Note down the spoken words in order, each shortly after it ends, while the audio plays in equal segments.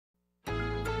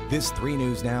This 3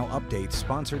 News Now update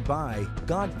sponsored by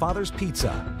Godfather's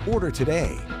Pizza. Order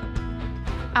today.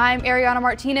 I'm Ariana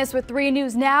Martinez with 3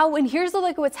 News Now, and here's a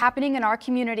look at what's happening in our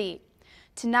community.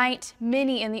 Tonight,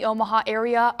 many in the Omaha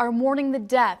area are mourning the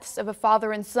deaths of a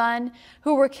father and son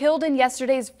who were killed in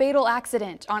yesterday's fatal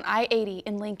accident on I-80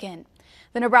 in Lincoln.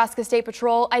 The Nebraska State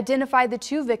Patrol identified the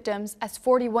 2 victims as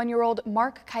 41-year-old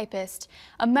Mark Kipist,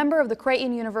 a member of the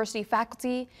Creighton University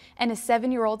faculty, and his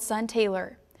 7-year-old son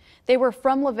Taylor. They were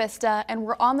from La Vista and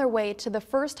were on their way to the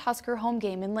first Husker home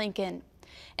game in Lincoln.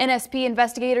 NSP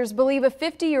investigators believe a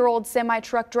 50-year-old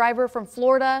semi-truck driver from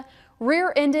Florida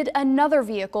rear-ended another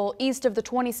vehicle east of the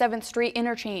 27th Street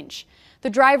interchange.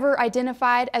 The driver,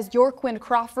 identified as Yorkwin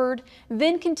Crawford,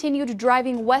 then continued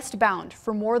driving westbound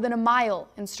for more than a mile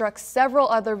and struck several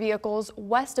other vehicles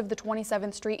west of the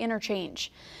 27th Street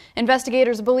interchange.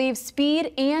 Investigators believe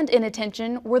speed and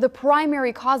inattention were the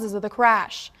primary causes of the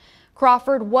crash.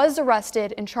 Crawford was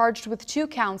arrested and charged with 2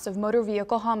 counts of motor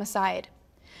vehicle homicide.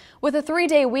 With a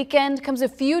 3-day weekend comes a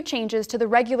few changes to the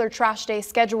regular trash day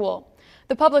schedule.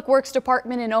 The Public Works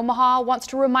Department in Omaha wants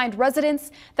to remind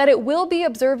residents that it will be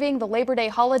observing the Labor Day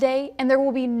holiday and there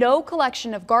will be no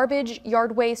collection of garbage,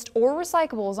 yard waste, or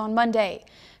recyclables on Monday.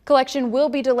 Collection will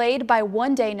be delayed by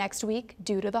 1 day next week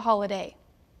due to the holiday.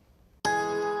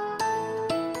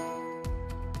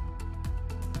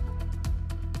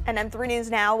 And I'm 3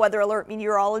 News Now weather alert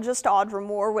meteorologist Audra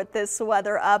Moore with this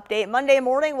weather update. Monday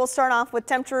morning, we'll start off with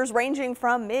temperatures ranging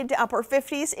from mid to upper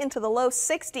 50s into the low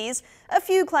 60s. A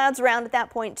few clouds around at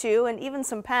that point too, and even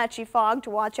some patchy fog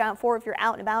to watch out for if you're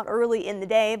out and about early in the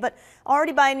day. But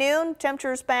already by noon,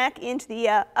 temperatures back into the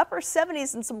upper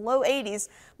 70s and some low 80s.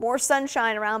 More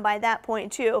sunshine around by that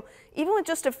point too. Even with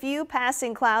just a few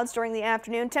passing clouds during the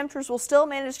afternoon, temperatures will still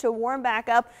manage to warm back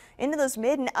up into those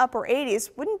mid and upper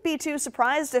 80s. Wouldn't be too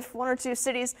surprised if 1 or 2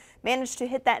 cities managed to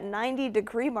hit that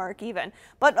 90-degree mark even.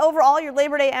 But overall, your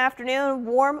Labor Day afternoon,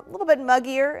 warm, a little bit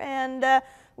muggier, and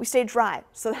we stay dry,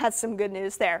 so that's some good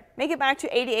news there. Make it back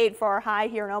to 88 for our high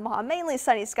here in Omaha. Mainly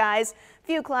sunny skies,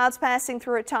 few clouds passing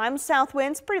through at times. South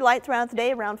winds pretty light throughout the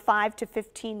day, around 5 to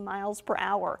 15 miles per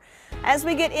hour. As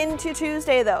we get into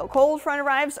Tuesday, though, cold front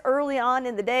arrives early on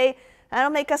in the day. That'll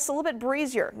make us a little bit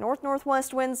breezier.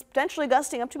 North-northwest winds potentially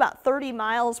gusting up to about 30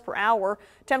 miles per hour.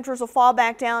 Temperatures will fall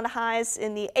back down to highs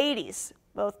in the 80s,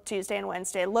 both Tuesday and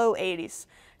Wednesday, low 80s.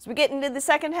 As we get into the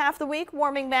second half of the week,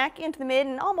 warming back into the mid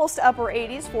and almost upper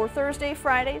 80s for Thursday,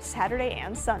 Friday, Saturday,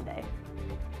 and Sunday.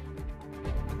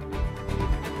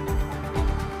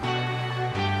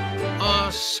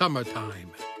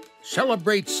 Summertime.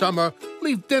 Celebrate summer,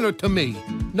 leave dinner to me.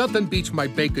 Nothing beats my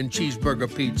bacon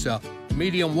cheeseburger pizza,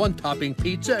 medium 1-topping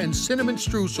pizza, and cinnamon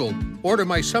streusel. Order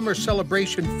my summer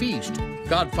celebration feast,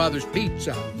 Godfather's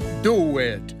Pizza. Do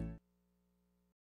it.